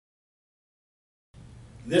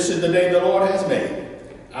This is the day the Lord has made.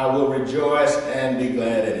 I will rejoice and be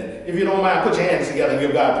glad in it. If you don't mind, put your hands together and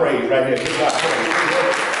give God praise right here. Give God praise.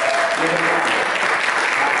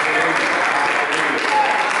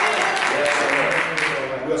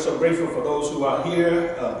 We're so grateful for those who are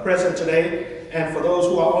here present today, and for those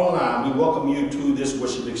who are online. We welcome you to this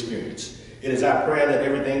worship experience. It is our prayer that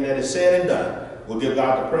everything that is said and done will give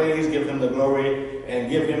God the praise, give him the glory, and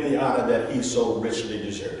give him the honor that he so richly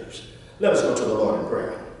deserves. Let us go to the Lord in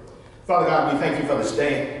prayer. Father God, we thank you for this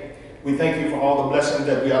day. We thank you for all the blessings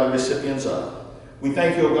that we are the recipients of. We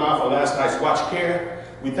thank you, O God, for last night's watch care.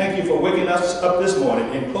 We thank you for waking us up this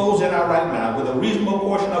morning and closing our right mind with a reasonable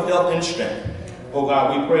portion of health and strength. Oh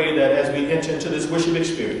God, we pray that as we enter into this worship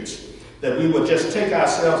experience, that we will just take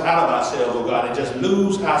ourselves out of ourselves, oh God, and just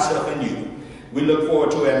lose ourselves in you. We look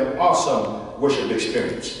forward to an awesome worship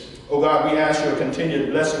experience. Oh God, we ask your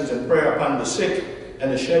continued blessings and prayer upon the sick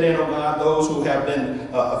and the shed in, oh God, those who have been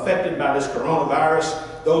affected by this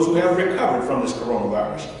coronavirus, those who have recovered from this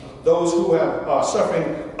coronavirus, those who are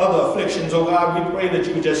suffering other afflictions, oh God, we pray that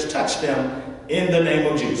you would just touch them in the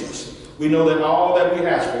name of Jesus. We know that all that we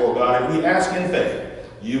ask for, oh God, if we ask in faith,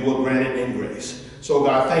 you will grant it in grace. So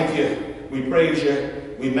God, thank you. We praise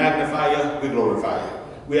you. We magnify you. We glorify you.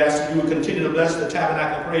 We ask that you would continue to bless the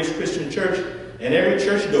Tabernacle Praise Christian Church and every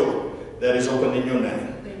church door that is open in your name.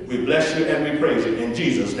 We bless you and we praise you in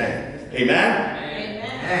Jesus' name. Amen?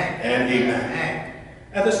 Amen. And amen.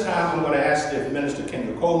 At this time, I'm going to ask if Minister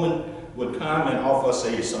Kendra Coleman would come and offer us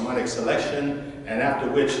a sermonic selection, and after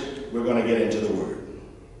which we're going to get into the word.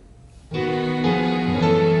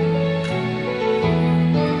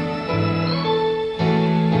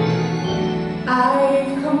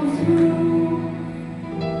 I've come through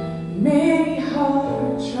many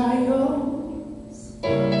hard trials,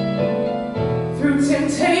 through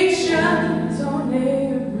temptations on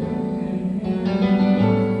every hand.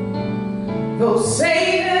 Though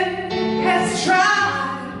Satan has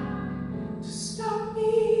tried to stop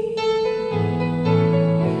me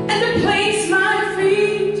and to place my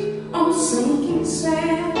feet on sinking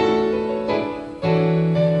sand,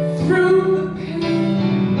 through the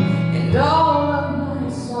pain and all of my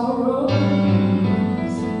sorrows,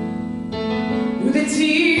 through the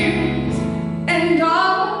tears and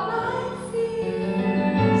all of my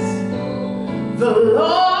fears, the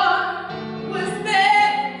Lord was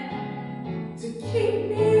there to keep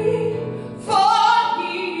me, for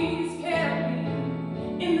He's kept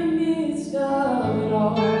me in the midst of it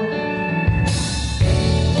all.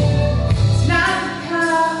 It's not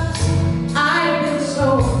because I've been so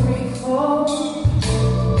faithful,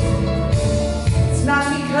 it's not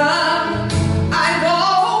because I've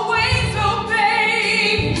always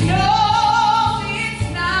obeyed, no, it's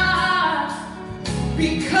not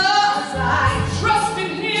because I trust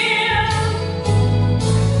in Him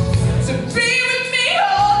to be with me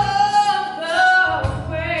all of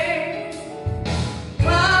the way,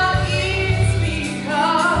 but it's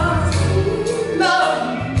because He loved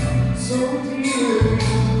me so dearly.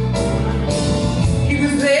 He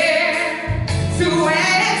was there to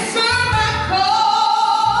answer my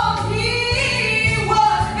call. He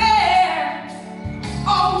was there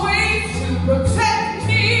always to protect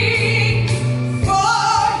me, for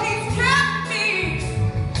He's kept me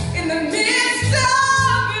in the midst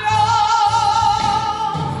of it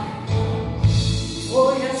all.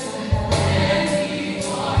 Oh yes, I have.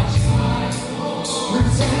 With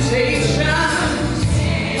temptations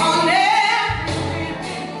on every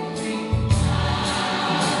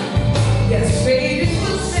yes, Satan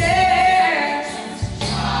was there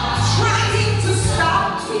trying to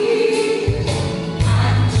stop me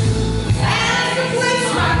and to place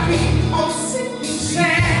my feet on sinking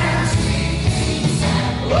sand.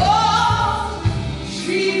 Oh,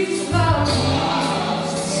 Jesus loves me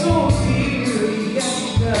so dearly, yes He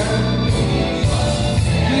does.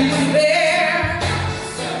 He was there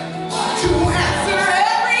to answer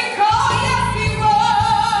every call, yes He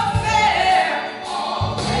was there,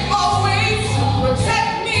 always to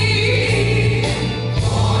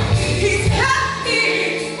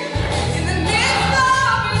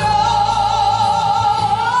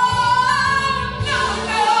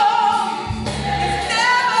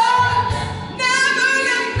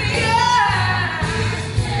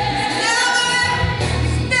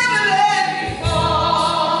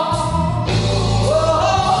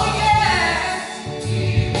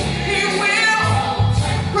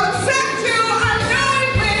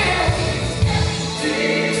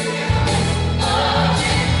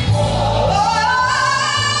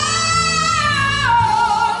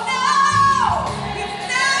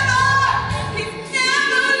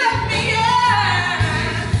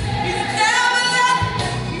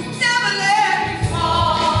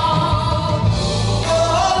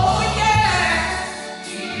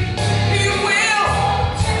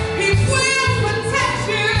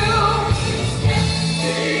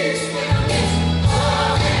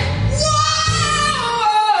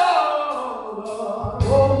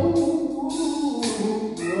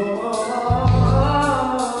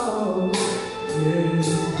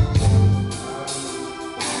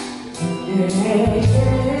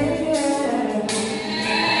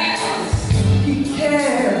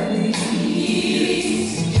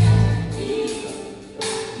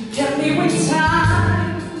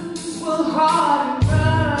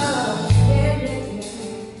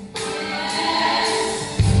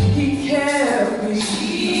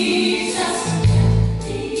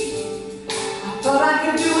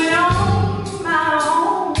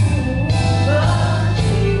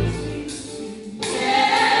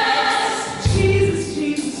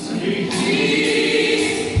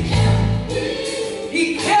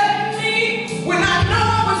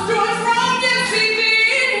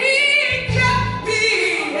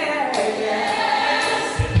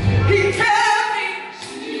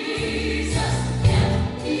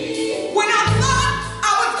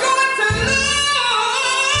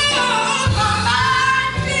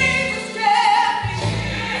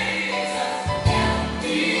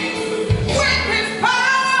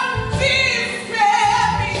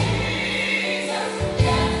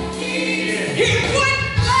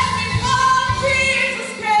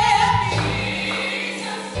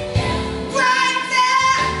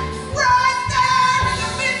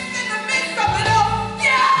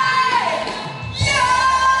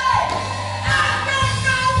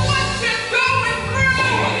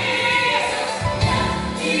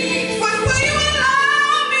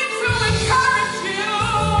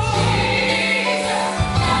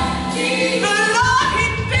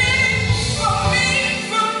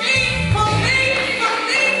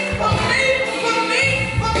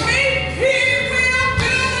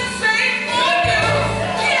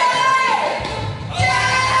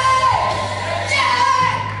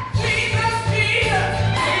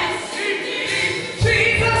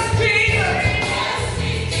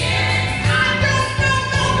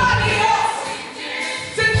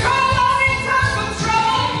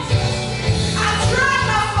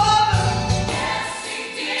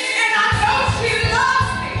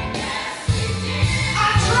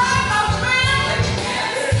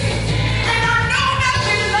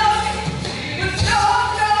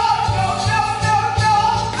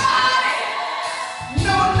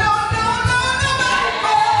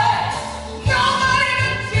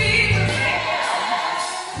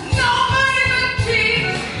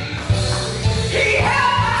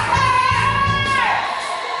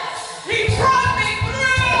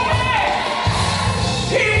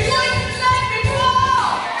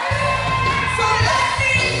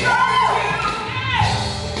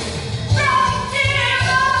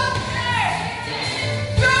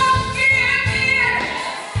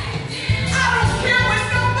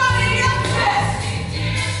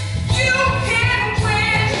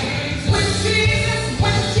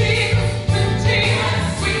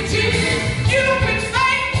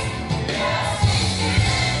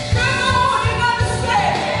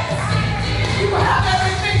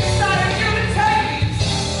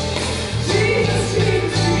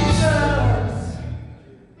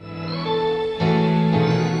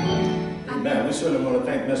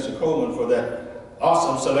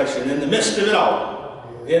Selection in the midst of it all.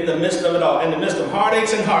 In the midst of it all. In the midst of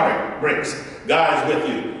heartaches and heartbreaks, God is with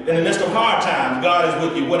you. In the midst of hard times, God is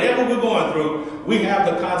with you. Whatever we're going through, we have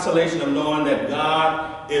the consolation of knowing that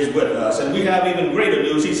God is with us. And we have even greater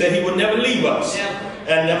news. He said he would never leave us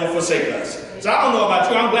and never forsake us. So I don't know about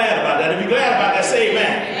you. I'm glad about that. If you're glad about that, say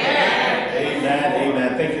amen. Amen.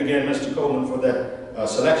 Amen. Thank you again, Mr. Coleman, for that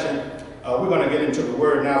selection. We're going to get into the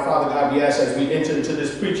word now. Father God, we ask as we enter into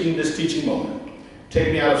this preaching, this teaching moment,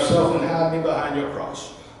 take me out of self and hide me behind your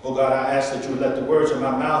cross. Oh God, I ask that you would let the words of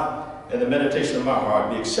my mouth and the meditation of my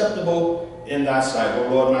heart be acceptable in thy sight. Oh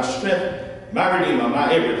Lord, my strength, my redeemer,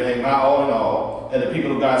 my everything, my all in all. And the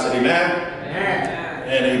people of God said amen, amen.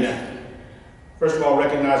 And amen. First of all,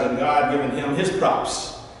 recognizing God, giving him his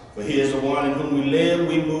props. For he is the one in whom we live,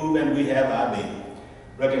 we move, and we have our being.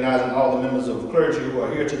 Recognizing all the members of the clergy who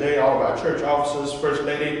are here today, all of our church officers, First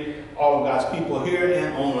Lady, all of God's people here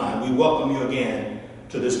and online. We welcome you again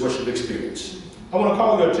to this worship experience. I want to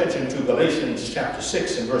call your attention to Galatians chapter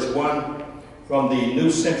 6 and verse 1 from the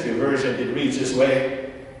New Century Version. It reads this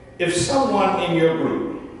way: if someone in your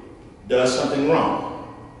group does something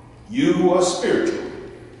wrong, you who are spiritual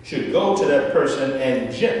should go to that person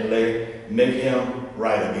and gently make him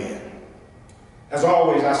right again. As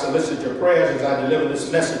always, I solicit your prayers as I deliver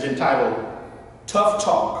this message entitled, Tough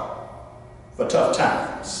Talk for Tough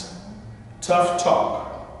Times. Tough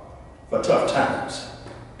talk for tough times.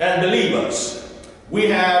 And believe us, we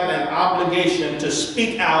have an obligation to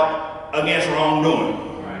speak out against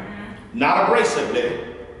wrongdoing. Not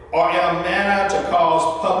abrasively or in a manner to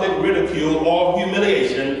cause public ridicule or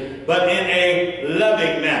humiliation, but in a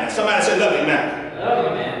loving manner. Somebody say loving manner.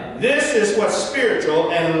 Loving manner. This is what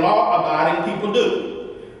spiritual and law-abiding people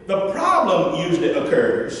do. The problem usually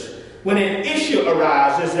occurs when an issue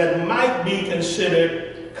arises that might be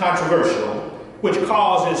considered controversial, which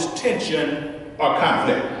causes tension or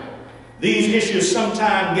conflict. These issues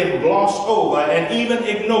sometimes get glossed over and even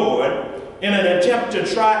ignored in an attempt to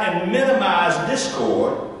try and minimize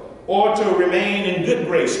discord or to remain in good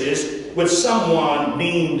graces with someone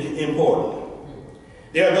deemed important.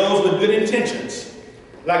 There are those with good intentions,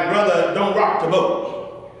 like brother don't rock the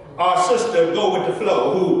boat, or sister go with the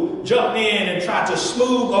flow, who jump in and try to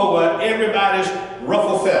smooth over everybody's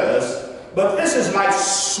ruffled feathers. But this is like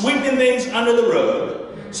sweeping things under the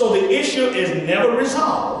rug, so the issue is never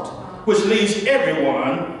resolved, which leaves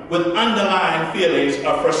everyone with underlying feelings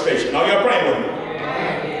of frustration. Are y'all praying with me?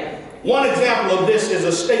 Yes. One example of this is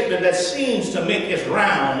a statement that seems to make its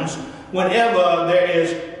rounds whenever there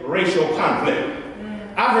is racial conflict.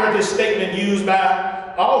 I've heard this statement used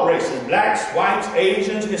by all races, blacks, whites,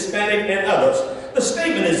 Asians, Hispanic, and others. The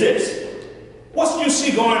statement is this: what you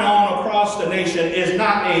see going on across the nation is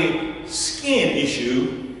not a skin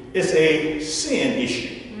issue, it's a sin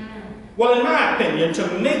issue. Well, in my opinion,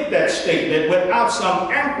 to make that statement without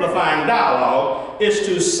some amplifying dialogue is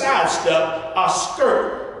to sidestep or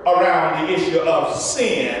skirt around the issue of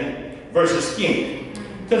sin versus skin.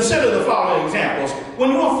 Consider the following examples.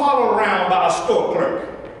 When you are followed around by a store clerk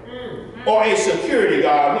or a security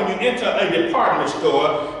guard when you enter a department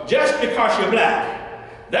store just because you're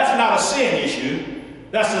black, that's not a sin issue,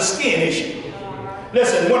 that's a skin issue.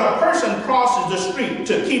 Listen, when a person crosses the street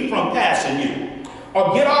to keep from passing you,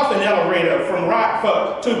 or get off an elevator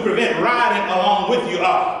to prevent riding along with you,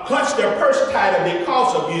 or clutch their purse tighter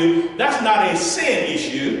because of you, that's not a sin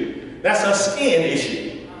issue, that's a skin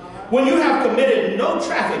issue. When you have committed no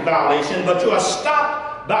traffic violation, but you are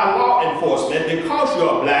stopped by law enforcement because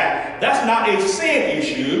you're black, that's not a sin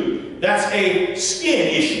issue, that's a skin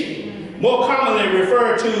issue. More commonly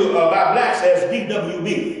referred to by blacks as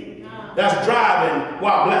DWB. That's driving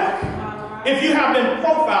while black. If you have been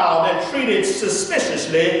profiled and treated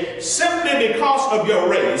suspiciously simply because of your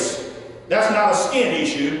race, that's not a skin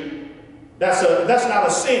issue. That's not a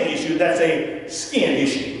sin issue, that's a skin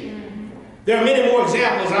issue. There are many more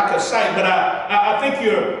examples I could cite, but I think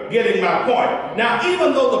you're getting my point. Now,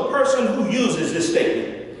 even though the person who uses this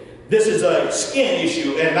statement, this is a skin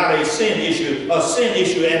issue and not a sin issue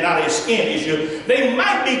and not a skin issue, they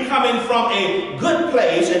might be coming from a good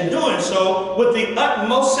place and doing so with the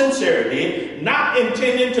utmost sincerity, not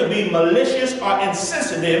intending to be malicious or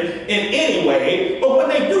insensitive in any way, but when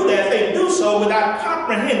they do that, they do so without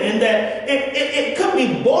comprehending that it could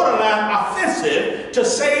be borderline offensive to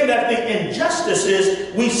say that the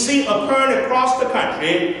injustices we see occurring across the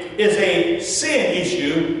country is a sin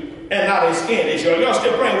issue and not a skin issue. Are y'all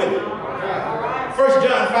still praying with me? 1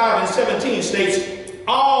 John 5:17 states,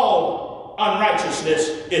 all unrighteousness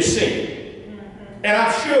is sin. And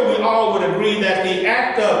I'm sure we all would agree that the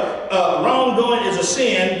act of wrongdoing is a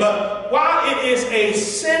sin, but while it is a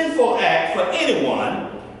sinful act for anyone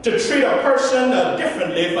to treat a person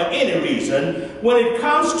differently for any reason, when it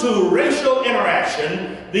comes to racial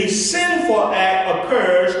interaction, the sinful act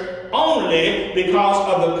occurs only because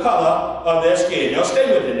of the color of their skin. Now stay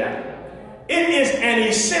with me now. It is an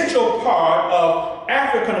essential part of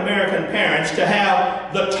African American parents to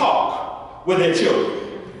have the talk with their children.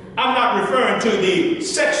 I'm not referring to the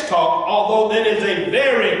sex talk, although that is a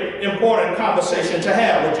very important conversation to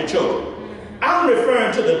have with your children. I'm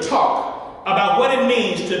referring to the talk about what it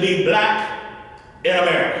means to be black in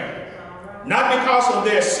America. Not because of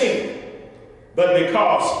their sin, but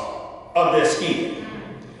because of their skin.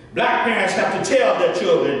 Black parents have to tell their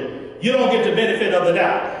children, you don't get the benefit of the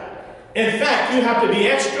doubt. In fact, you have to be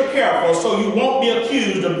extra careful so you won't be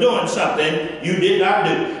accused of doing something you did not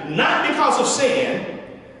do. Not because of sin,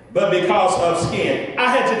 but because of skin. I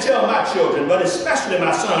had to tell my children, but especially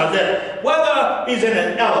my son, that whether he's in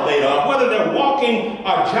an elevator, or whether they're walking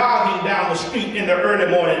or jogging down the street in the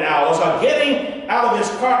early morning hours, or getting out of his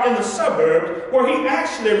car in the suburbs where he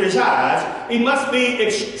actually resides, he must be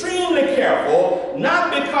extremely careful,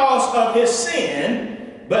 not because of his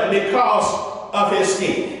sin, but because of his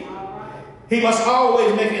skin. He must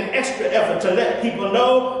always make an extra effort to let people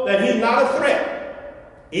know that he's not a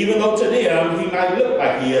threat, even though to them he might look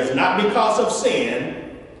like he is, not because of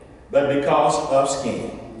sin, but because of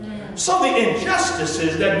skin. So the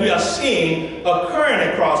injustices that we are seeing occurring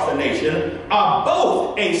across the nation are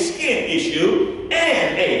both a skin issue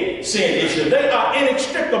and a sin issue. They are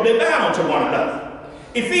inextricably bound to one another.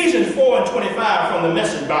 Ephesians 4:25 from the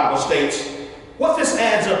Message Bible states, what this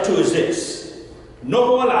adds up to is this: no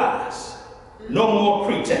more lies, no more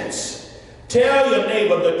pretense. Tell your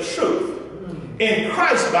neighbor the truth. In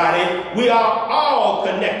Christ's body, we are all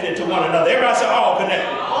connected to one another. Everybody say all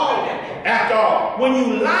connected. All connected. After all, when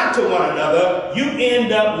you lie to one another, you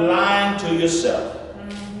end up lying to yourself.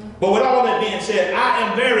 But with all that being said, I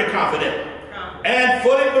am very confident and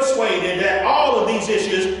fully persuaded that all of these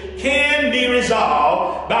issues can be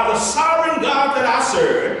resolved by the sovereign God that I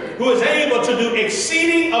serve, who is able to do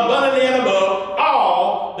exceeding abundantly and above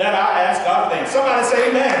all that I ask God things. Somebody say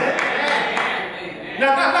amen.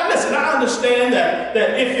 Now listen, I understand that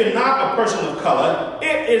if you're not a person of color,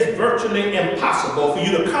 it is virtually impossible for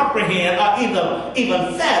you to comprehend or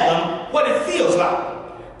even fathom what it feels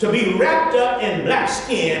like to be wrapped up in black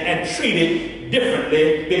skin and treated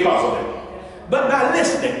differently because of it. But by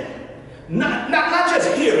listening, not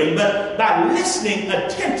just hearing, but by listening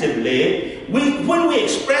attentively, when we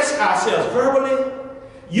express ourselves verbally,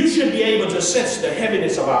 you should be able to sense the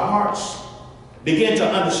heaviness of our hearts, begin to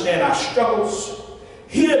understand our struggles,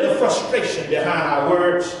 hear the frustration behind our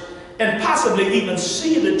words, and possibly even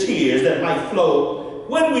see the tears that might flow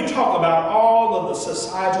when we talk about all of the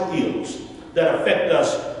societal ills that affect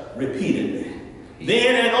us repeatedly.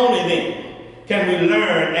 Then and only then can we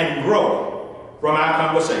learn and grow from our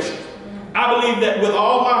conversation. I believe that with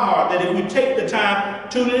all my heart that if we take the time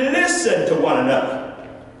to listen to one another,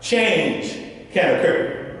 change can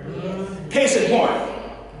occur. Case in point,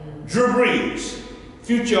 Drew Brees,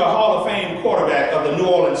 future Hall of Fame quarterback of the New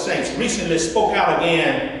Orleans Saints, recently spoke out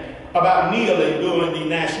again about kneeling during the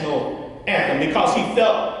national anthem because he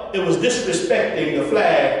felt it was disrespecting the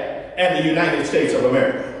flag and the United States of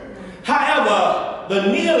America. However,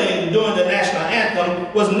 the kneeling during the national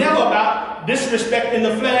anthem was never about disrespecting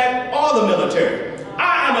the flag or the military.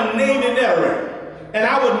 I am a Navy veteran, and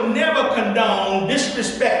I would never condone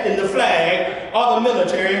disrespecting the flag or the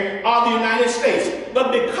military or the United States.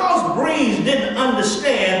 But because Brees didn't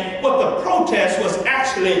understand what the protest was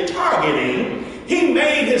actually targeting, he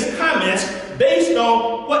made his comments based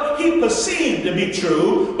on what he perceived to be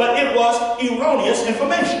true, but it was erroneous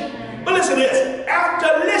information. But listen to this.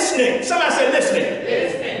 After listening, somebody say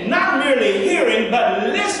listening. Not merely hearing, but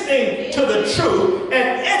listening to the truth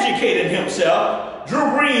and educating himself, Drew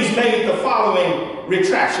Brees made the following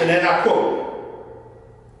retraction, and I quote,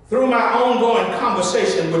 "Through my ongoing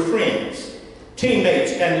conversation with friends,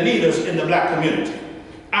 teammates, and leaders in the black community,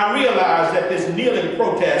 I realized that this kneeling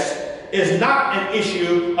protest is not an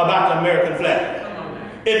issue about the American flag.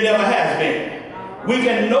 It never has been. We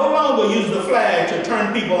can no longer use the flag to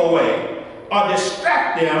turn people away or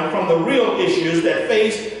distract them from the real issues that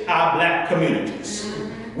face our black communities.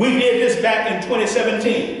 We did this back in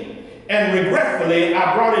 2017, and regretfully,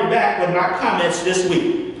 I brought it back with my comments this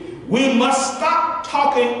week. We must stop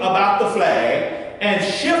talking about the flag and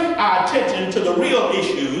shift our attention to the real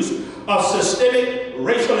issues of systemic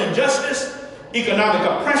racial injustice, economic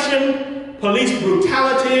oppression, police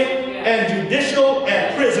brutality, and judicial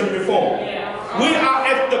and prison reform. We are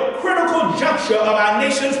at the critical juncture of our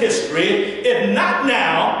nation's history. If not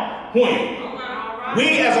now, when?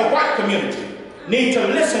 We as a white community need to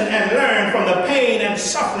listen and learn from the pain and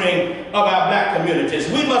suffering of our black communities.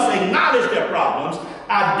 We must acknowledge their problems,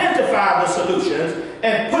 identify the solutions,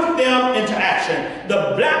 and put them into action.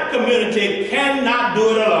 The black community cannot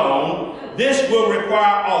do it alone. This will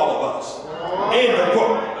require all of us." End of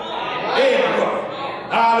quote. End of quote.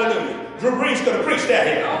 Hallelujah. Drew Brees could have preached that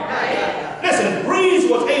here. Listen, Brees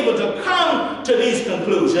was able to come to these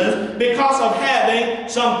conclusions because of having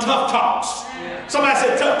some tough talks. Somebody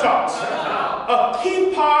said tough talks. A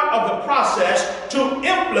key part of the process to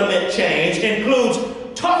implement change includes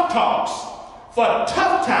tough talks for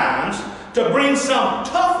tough times to bring some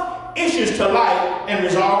tough issues to light and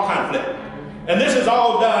resolve conflict. And this is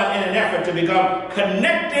all done in an effort to become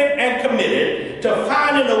connected and committed to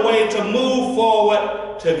finding a way to move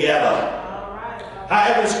forward together.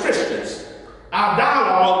 However, as Christians, our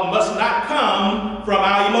dialogue must not come from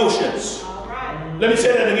our emotions. Let me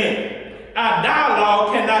say that again. Our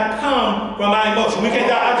dialogue cannot come from our emotions. We can't,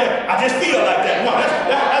 I just feel like that. No,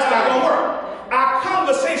 that's not going to work. Our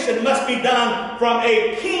conversation must be done from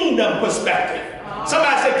a kingdom perspective.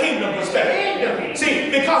 Somebody say kingdom perspective.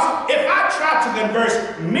 See, because if I try to converse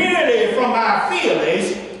merely from my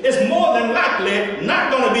feelings, it's more than likely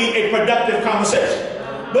not going to be a productive conversation.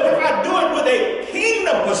 But if I do it with a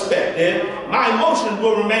kingdom perspective, my emotions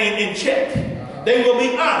will remain in check. They will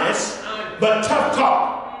be honest, but tough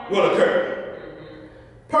talk will occur.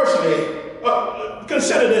 Personally,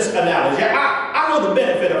 consider this analogy. I know the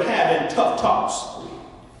benefit of having tough talks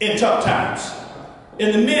in tough times.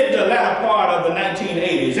 In the mid to latter part of the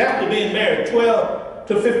 1980s, after being married 12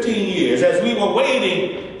 to 15 years, as we were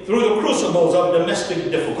wading through the crucibles of domestic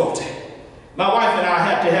difficulty, My wife and I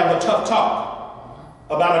had to have a tough talk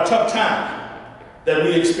about a tough time that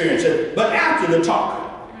we experienced. But after the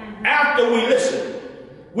talk, after we listened,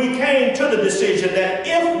 we came to the decision that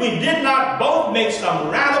if we did not both make some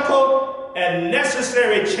radical and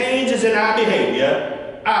necessary changes in our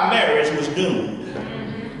behavior, our marriage was doomed.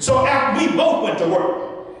 So after we both went to work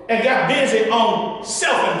and got busy on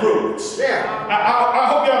self-improvements. I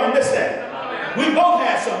hope y'all didn't miss that. We both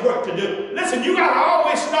had some work to do. Listen, you got to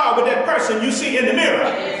always start with that person you see in the mirror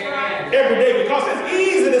every day, because it's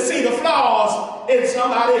easy to see the flaws in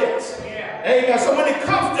somebody else. Amen. So when it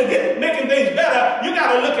comes to making things better, you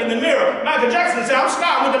got to look in the mirror. Michael Jackson said, I'm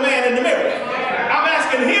starting with the man in the mirror. I'm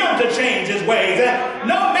asking him to change his ways. And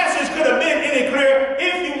no message could have been any clearer.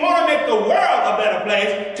 If you want to make the world a better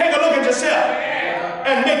place, take a look at yourself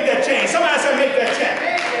and make that change. Somebody said make that change.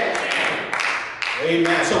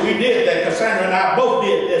 Amen. So we did that. Cassandra and I both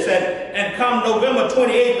did this. And come November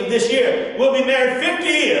 28th of this year, we'll be married 50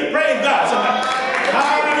 years. Praise God. Somebody.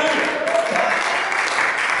 Hallelujah.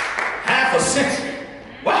 Half a century.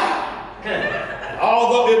 Wow.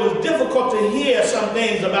 Although it was difficult to hear some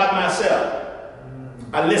things about myself,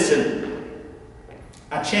 I listened.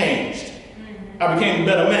 I changed. I became a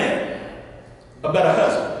better man, a better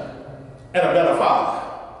husband, and a better father.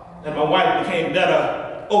 And my wife became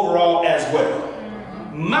better overall as well.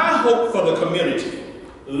 My hope for the community,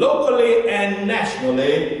 locally and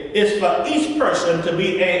nationally, is for each person to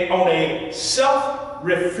be on a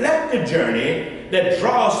self-reflective journey that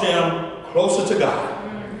draws them closer to God.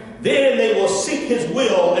 Then they will seek his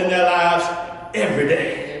will in their lives every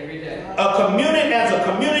day. A community, as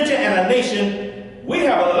a community and a nation, we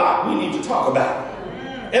have a lot we need to talk about.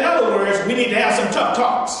 In other words, we need to have some tough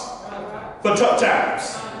talks for tough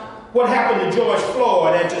times. What happened to George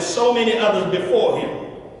Floyd and to so many others before him,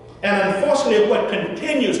 and unfortunately what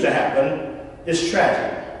continues to happen, is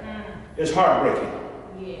tragic. It's heartbreaking.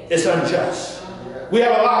 It's unjust. We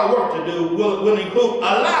have a lot of work to do. We'll include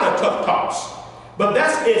a lot of tough talks. But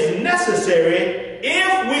that is necessary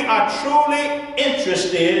if we are truly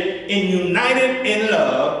interested in uniting in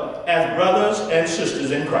love as brothers and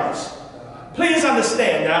sisters in Christ. Please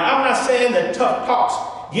understand, now I'm not saying that tough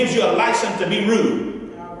talks gives you a license to be rude.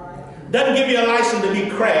 Doesn't give you a license to be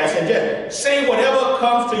crass and just say whatever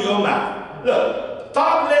comes to your mouth. Look,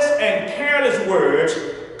 thoughtless and careless words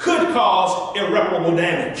could cause irreparable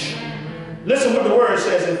damage. Listen what the word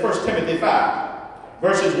says in 1 Timothy 5,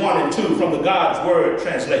 verses 1 and 2 from the God's Word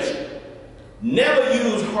translation. Never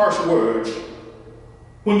use harsh words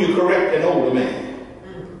when you correct an older man,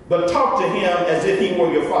 but talk to him as if he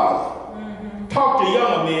were your father. Talk to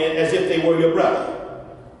younger men as if they were your brother,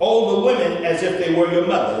 older women as if they were your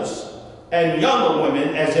mothers, and younger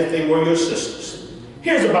women as if they were your sisters.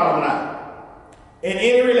 Here's the bottom line. In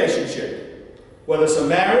any relationship, whether it's a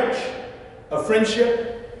marriage, a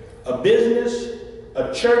friendship, a business,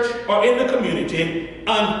 a church, or in the community,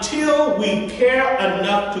 until we care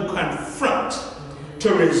enough to confront,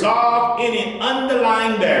 to resolve any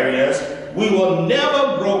underlying barriers, we will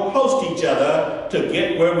never grow close to each other to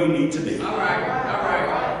get where we need to be. All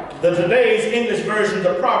right. Today's English version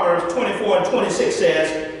of Proverbs 24 and 26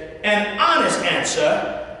 says, an honest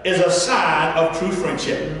answer is a sign of true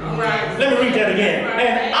friendship. All right. Let me read that again.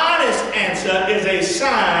 An honest answer is a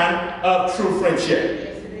sign of true friendship.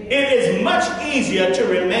 It is much easier to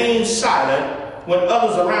remain silent when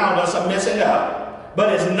others around us are messing up,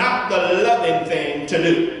 but it's not the loving thing to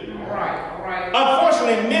do. All right.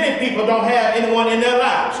 Unfortunately, many people don't have anyone in their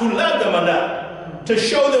lives who love them enough to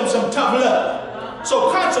show them some tough love.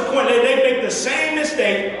 So consequently, they make the same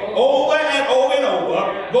mistake over and over and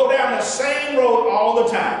over, go down the same road all the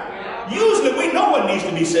time. Usually we know what needs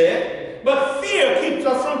to be said, but fear keeps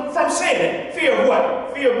us from saying it. Fear of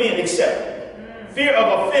what? Fear of being accepted. Fear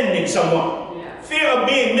of offending someone. Fear of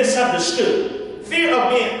being misunderstood. Fear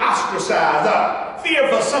of being ostracized. Fear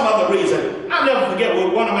for some other reason. I'll never forget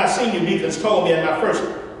what one of my senior deacons told me in my first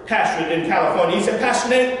pastorate in California. He said, Pastor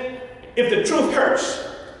Nate, if the truth hurts,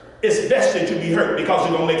 it's best that you be hurt because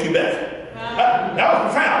it's going to make you better. That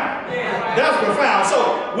was profound. That was profound.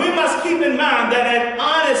 So we must keep in mind that an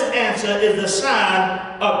honest answer is the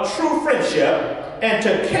sign of true friendship, and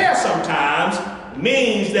to care sometimes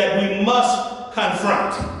means that we must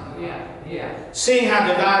confront. Seeing how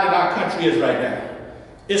divided our country is right now,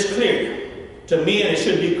 it's clear to me, and it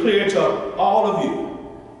should be clear to all of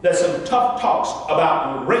you, that some tough talks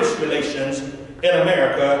about race relations in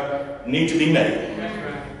America need to be made.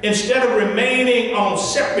 Instead of remaining on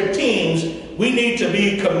separate teams, we need to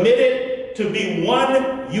be committed to be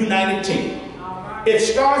one united team. It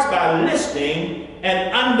starts by listening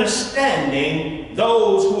and understanding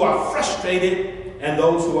those who are frustrated and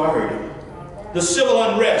those who are hurting. The civil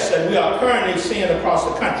unrest that we are currently seeing across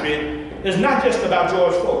the country is not just about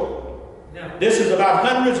George Floyd. No. This is about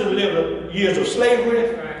hundreds of years of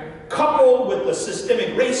slavery, Right. coupled with the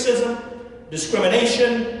systemic racism,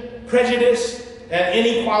 discrimination, prejudice, and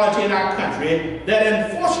inequality in our country that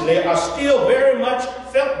unfortunately are still very much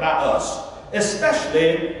felt by us,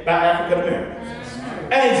 especially by African Americans.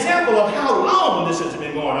 An example of how long this has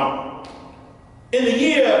been going on. In the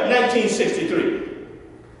year 1963,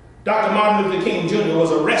 Dr. Martin Luther King Jr.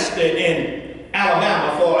 was arrested in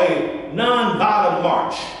Alabama for a nonviolent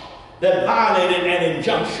march that violated an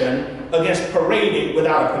injunction against parading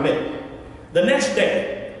without a permit. The next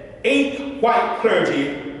day, 8 white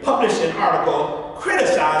clergy published an article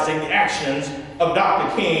criticizing the actions of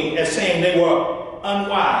Dr. King as saying they were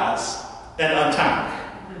unwise and untimely.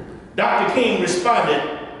 Dr. King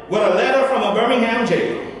responded with a letter from a Birmingham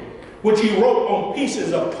jail, which he wrote on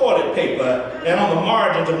pieces of toilet paper and on the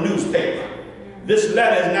margins of newspaper. This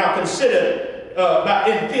letter is now considered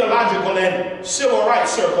in theological and civil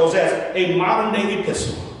rights circles as a modern-day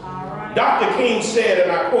epistle. Right. Dr. King said,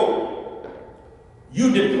 and I quote,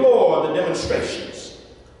 "You deplore the demonstrations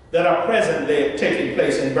that are presently taking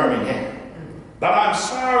place in Birmingham, but I'm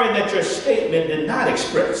sorry that your statement did not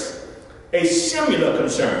express a similar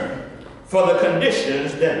concern for the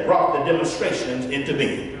conditions that brought the demonstrations into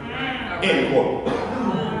being." End quote.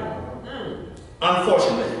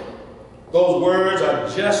 Unfortunately, those words are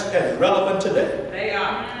just as relevant today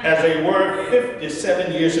as they were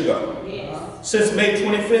 57 years ago. Yes. Since May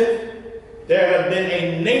 25th, there has been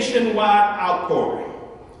a nationwide outpouring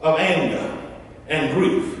of anger and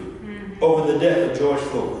grief over the death of George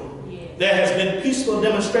Floyd. Yes. There has been peaceful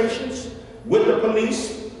demonstrations with the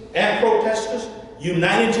police and protesters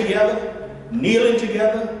uniting together, kneeling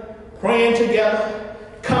together, praying together,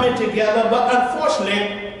 coming together, but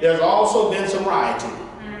unfortunately, there's also been some rioting.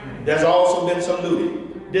 There's also been some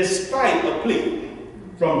looting, despite a plea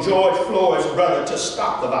from George Floyd's brother to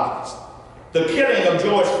stop the violence. The killing of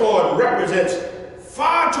George Floyd represents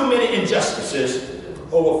far too many injustices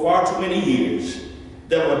over far too many years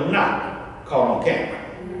that were not caught on camera.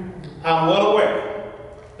 I'm well aware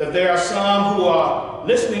that there are some who are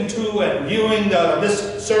listening to and viewing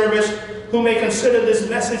this service who may consider this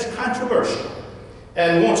message controversial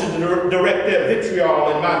and want to direct their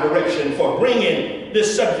vitriol in my direction for bringing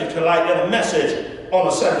this subject to light in a message on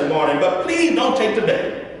a Sunday morning. But please don't take the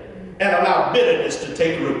bait and allow bitterness to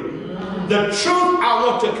take root. The truth I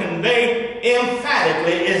want to convey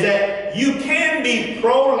emphatically is that you can be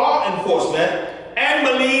pro-law enforcement and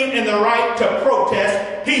believe in the right to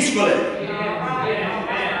protest peacefully.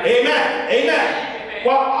 Amen. Amen.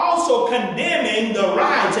 While also condemning the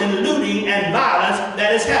riots and looting and violence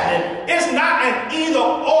that is happening. It's not an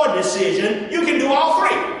either-or decision. You can do all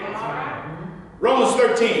three. Romans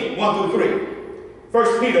 13, 1 through 3.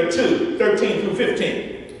 1 Peter 2, 13 through 15.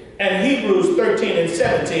 And Hebrews 13 and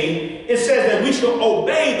 17, it says that we should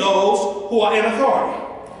obey those who are in authority.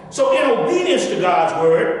 So in obedience to God's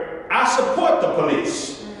word, I support the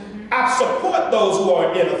police. I support those who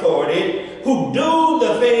are in authority, who do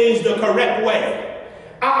the things the correct way.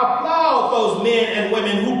 I applaud those men and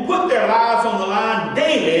women who put their lives on the line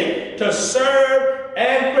daily to serve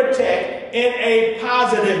and protect in a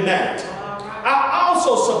positive manner. I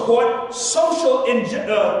also support social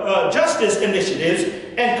justice initiatives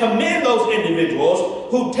and commend those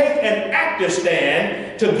individuals who take an active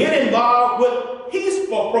stand to get involved with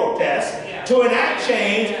peaceful protests to enact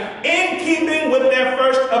change in keeping with their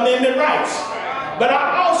First Amendment rights. But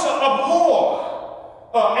I also abhor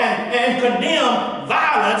and condemn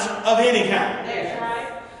violence of any kind.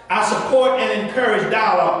 I support and encourage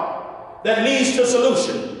dialogue that leads to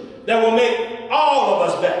solution that will make all of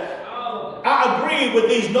us better. I agree with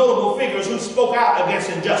these notable figures who spoke out against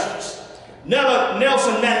injustice.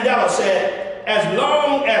 Nelson Mandela said, as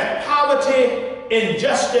long as poverty,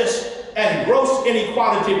 injustice, and gross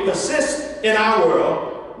inequality persist in our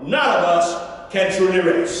world, none of us can truly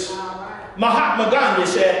rest. Mahatma Gandhi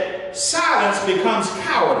said, silence becomes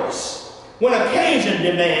cowardice when occasion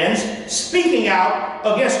demands speaking out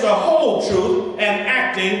against the whole truth and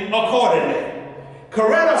acting accordingly.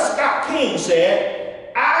 Coretta Scott King said,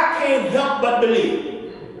 I can't help but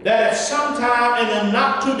believe that at some time in the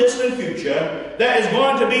not too distant future, there is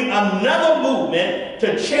going to be another movement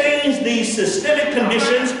to change these systemic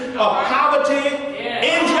conditions of poverty,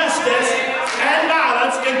 injustice, and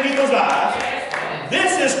violence in people's lives.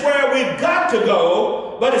 This is where we've got to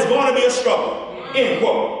go, but it's going to be a struggle. End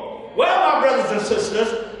quote. Well, my brothers and sisters,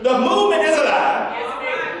 the movement is alive,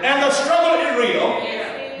 and the struggle is real.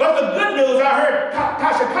 But the good news, I heard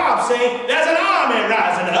Tasha Cobb say, there's an army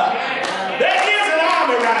rising up. There is an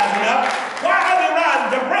army rising up. Why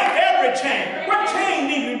every chain. What chain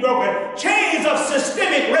needs to be broken? Chains of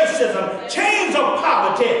systemic racism, chains of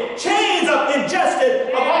poverty, chains of injustice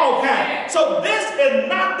of all kinds. So this is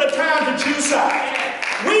not the time to choose sides.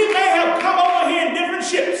 We may have come over here in different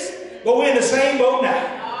ships, but we're in the same boat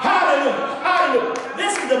now. Hallelujah. Hallelujah.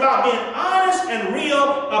 This is about being honest and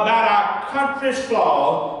real about our country's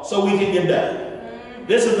flaws so we can get better.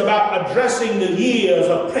 This is about addressing the years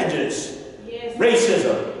of prejudice,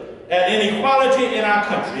 racism, and inequality in our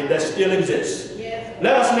country that still exists.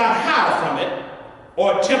 Let us not hide from it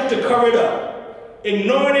or attempt to cover it up.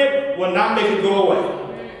 Ignoring it will not make it go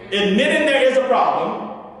away. Admitting there is a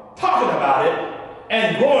problem, talking about it,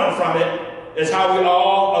 and growing from it is how we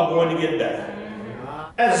all are going to get better.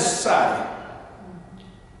 As a society,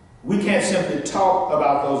 we can't simply talk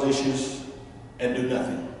about those issues and do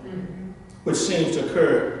nothing, which seems to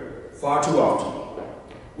occur far too often.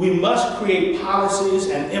 We must create policies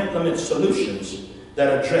and implement solutions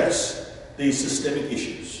that address these systemic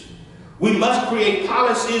issues. We must create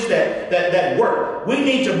policies that work. We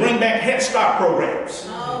need to bring back Head Start programs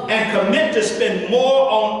and commit to spend more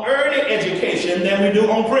on early education than we do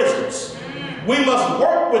on prisons. We must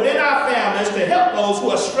work within our families to help those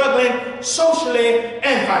who are struggling socially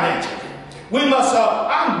and financially. We must,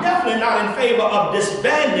 I'm definitely not in favor of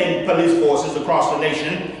disbanding police forces across the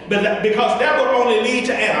nation, because that would only lead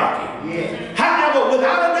to anarchy. However,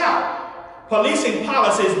 without a doubt, policing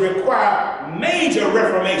policies require major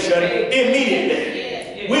reformation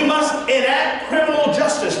immediately. We must enact criminal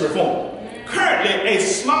justice reform. Currently, a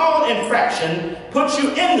small infraction puts you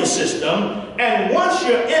in the system, and once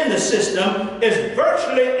you're in the system, it's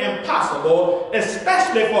virtually impossible,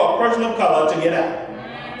 especially for a person of color, to get out.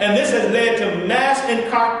 And this has led to mass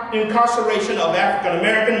incarceration of African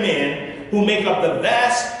American men who make up the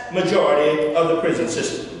vast majority of the prison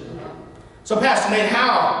system. So, Pastor Nate,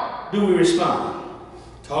 how do we respond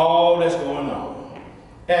to all that's going on?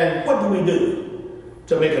 And what do we do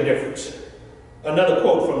to make a difference? Another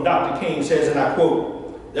quote from Dr. King says, and I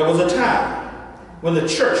quote, "There was a time when the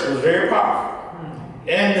church was very powerful,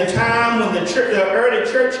 and the time when the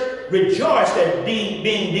early church rejoiced at being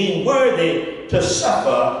deemed worthy to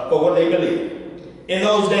suffer for what they believed. In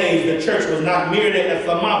those days, the church was not merely a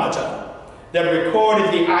thermometer that recorded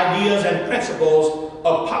the ideas and principles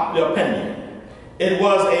of popular opinion. It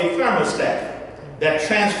was a thermostat that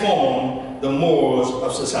transformed the morals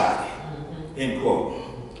of society." End quote.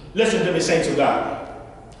 Listen to me, saints of God.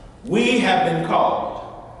 We have been called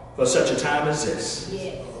for such a time as this.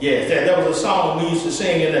 Yes, there was a song we used to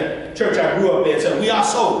sing in the church I grew up in. It said, "We are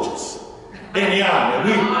soldiers in the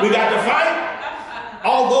army. We got to fight,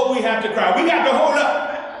 although we have to cry. We got to hold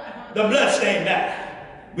up the bloodstained banner.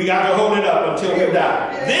 We got to hold it up until we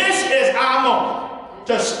die." This is our moment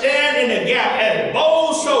to stand in the gap as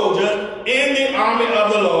bold soldiers in the army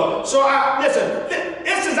of the Lord. So listen,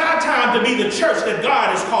 this is our time to be the church that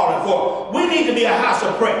God is calling for. We need to be a house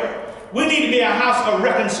of prayer. We need to be a house of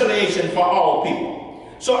reconciliation for all people.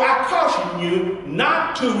 So I caution you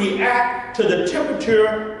not to react to the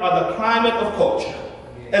temperature or the climate of culture.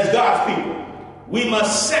 As God's people, we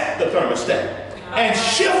must set the thermostat and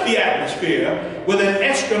shift the atmosphere with an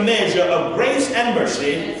extra measure of grace and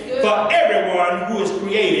mercy for everyone who is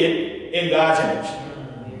created in God's image.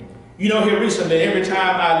 You know, here recently, every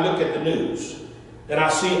time I look at the news and I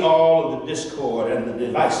see all of the discord and the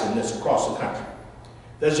divisiveness across the country,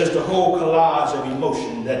 there's just a whole collage of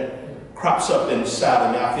emotion that crops up inside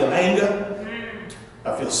of me. I feel anger,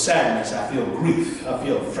 I feel sadness, I feel grief, I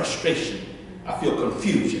feel frustration, I feel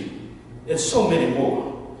confusion, and so many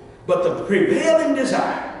more. But the prevailing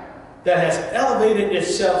desire that has elevated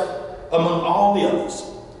itself among all the others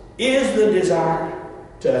is the desire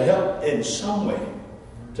to help in some way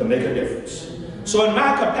to make a difference. So in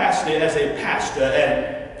my capacity as a pastor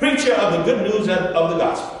and preacher of the good news of the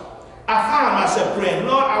gospel, I find myself praying,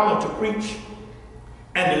 Lord, I want to preach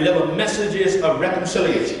and deliver messages of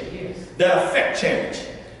reconciliation that affect change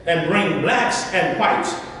and bring blacks and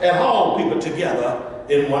whites and all people together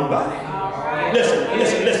in one body. Listen.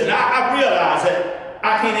 I realize that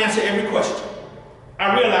I can't answer every question.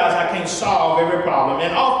 I realize I can't solve every problem,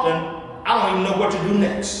 and often I don't even know what to do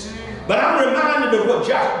next. But I'm reminded of what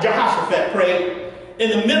Jehoshaphat prayed in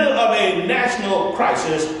the middle of a national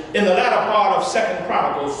crisis in the latter part of 2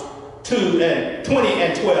 Chronicles 20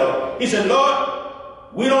 and 12. He said, Lord,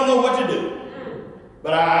 we don't know what to do,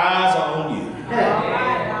 but our eyes are on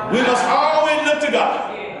you. We must always look to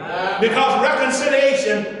God, because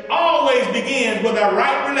reconciliation always begins with a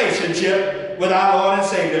right relationship with our Lord and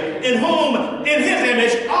Savior, in whom, in his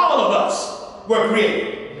image, all of us were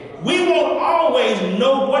created. We won't always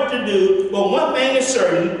know what to do, but one thing is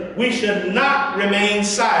certain: we should not remain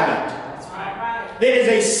silent There is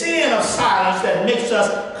a sin of silence that makes us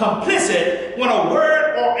complicit when a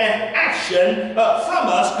word or an action from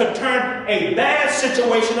us could turn a bad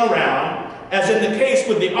situation around, as in the case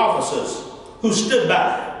with the officers who stood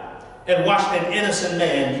by and watched an innocent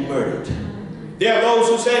man be murdered. There are those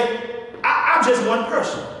who say, I'm just one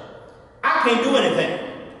person. I can't do anything.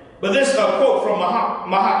 But this quote from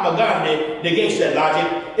Mahatma Gandhi negates that logic.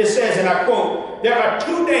 It says, and I quote, there are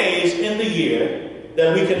 2 days in the year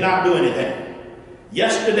that we cannot do anything.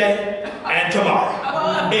 Yesterday and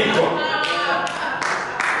tomorrow. End quote.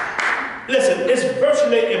 Listen, it's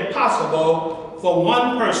virtually impossible for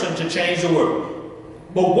one person to change the world.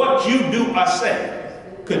 But what you do or say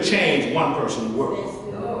could change one person's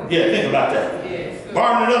world. Yeah, think about that.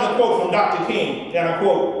 Borrowing another quote from Dr. King, and I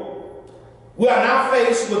quote, we are now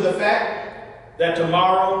faced with the fact that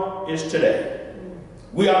tomorrow is today.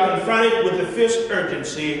 We are confronted with the fierce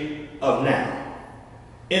urgency of now.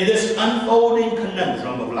 In this unfolding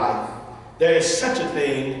conundrum of life, there is such a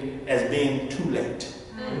thing as being too late.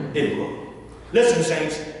 End quote. Listen,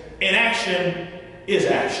 saints, inaction is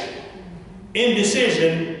action.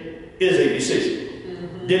 Indecision is a decision.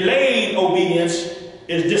 Delayed obedience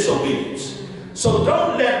is disobedience. So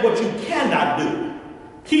don't let what you cannot do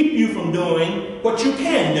keep you from doing what you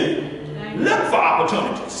can do. Look for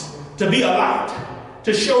opportunities to be a light,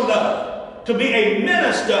 to show love, to be a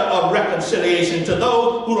minister of reconciliation to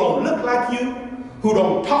those who don't look like you, who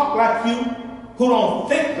don't talk like you, who don't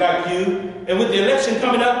think like you, and with the election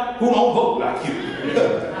coming up, who don't vote like you.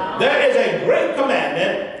 There is a great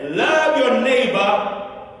commandment: love your neighbor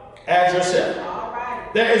as yourself.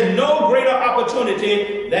 There is no greater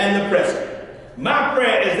opportunity than the present. My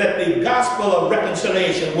prayer is that the gospel of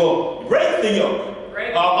reconciliation will break the yoke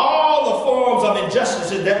of all the forms of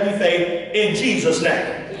injustices that we face in Jesus'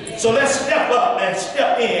 name. So let's step up and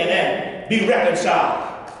step in and be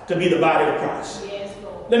reconciled to be the body of Christ.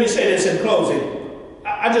 Let me say this in closing.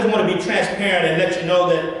 I just want to be transparent and let you know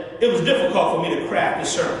that it was difficult for me to craft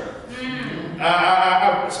this sermon.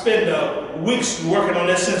 I've spent weeks working on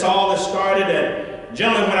this since all this started, and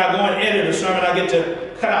generally when I go and edit a sermon, I get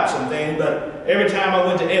to cut out some things, but every time I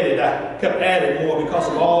went to edit, I kept adding more because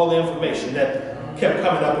of all the information that kept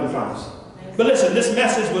coming up in front of us. But listen, this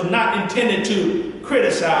message was not intended to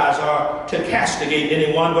criticize or to castigate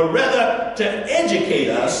anyone, but rather to educate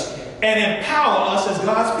us and empower us as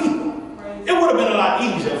God's people. It would have been a lot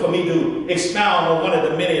easier for me to expound on one of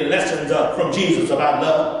the many lessons from Jesus about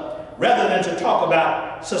love, rather than to talk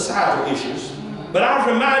about societal issues. But I was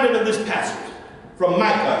reminded of this passage from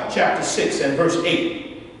Micah chapter 6 and verse 8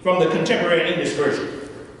 from the Contemporary English Version.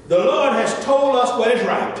 The Lord has told us what is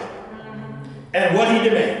right and what he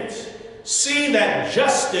demands. See that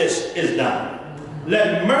justice is done.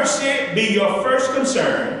 Let mercy be your first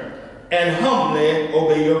concern, and humbly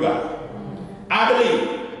obey your God. I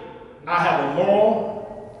believe I have a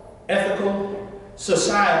moral, ethical,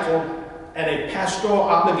 societal, and a pastoral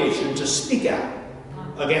obligation to speak out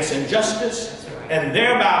against injustice and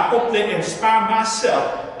thereby hopefully inspire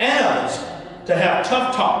myself and others to have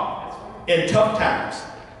tough talk in tough times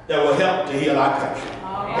that will help to heal our country.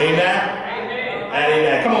 Amen. And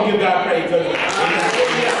amen. Come on, give God praise.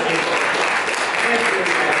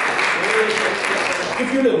 If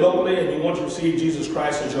you live locally and you want to receive Jesus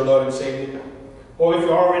Christ as your Lord and Savior, or if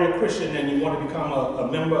you're already a Christian and you want to become a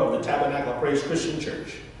member of the Tabernacle Praise Christian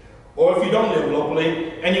Church, or if you don't live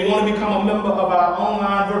locally and you want to become a member of our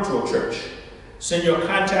online virtual church, send your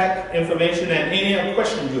contact information and any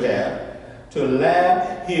questions you have to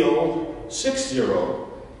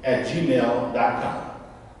labhill60@gmail.com.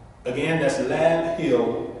 Again, that's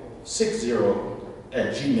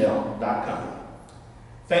labhill60@gmail.com.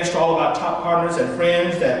 Thanks to all of our top partners and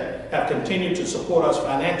friends that have continued to support us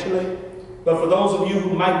financially. But for those of you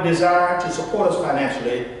who might desire to support us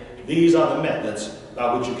financially, these are the methods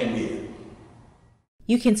by which you can give.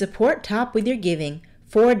 You can support TOP with your giving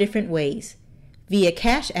 4 different ways. Via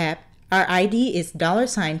Cash App, our ID is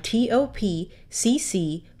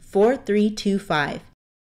 $TOPCC4325.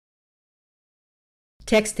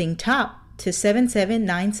 Texting TOP to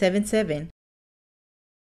 77977.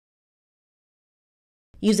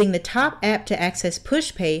 Using the TOP app to access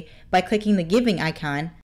PushPay by clicking the giving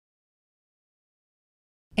icon.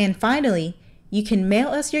 And finally, you can mail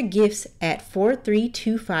us your gifts at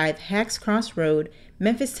 4325 Hacks Cross Road,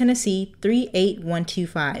 Memphis, Tennessee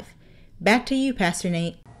 38125. Back to you, Pastor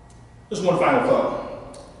Nate. Just one final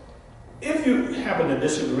thought. If you happen to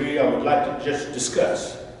disagree, I would like to just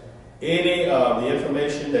discuss any of the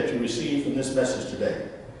information that you received from this message today.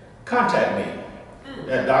 Contact me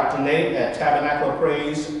at Dr. Nate at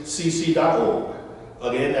tabernaclepraisecc.org.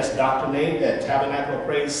 Again, that's Dr. Nate at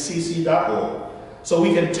tabernaclepraisecc.org. so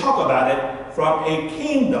we can talk about it from a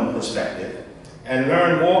kingdom perspective and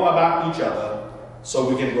learn more about each other so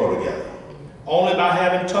we can grow together. Only by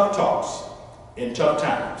having tough talks in tough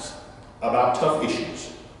times about tough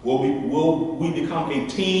issues will we become a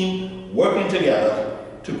team working together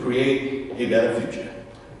to create a better future.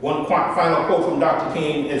 One final quote from Dr.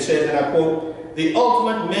 King, it says, and I quote, "The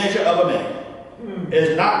ultimate measure of a man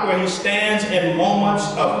is not where he stands in moments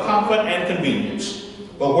of comfort and convenience,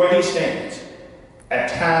 but where he stands at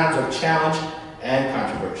times of challenge and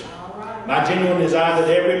controversy." My genuine desire that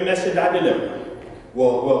every message I deliver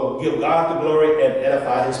will give God the glory and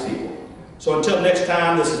edify his people. So until next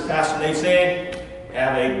time, this is Pastor Nate saying,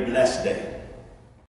 have a blessed day.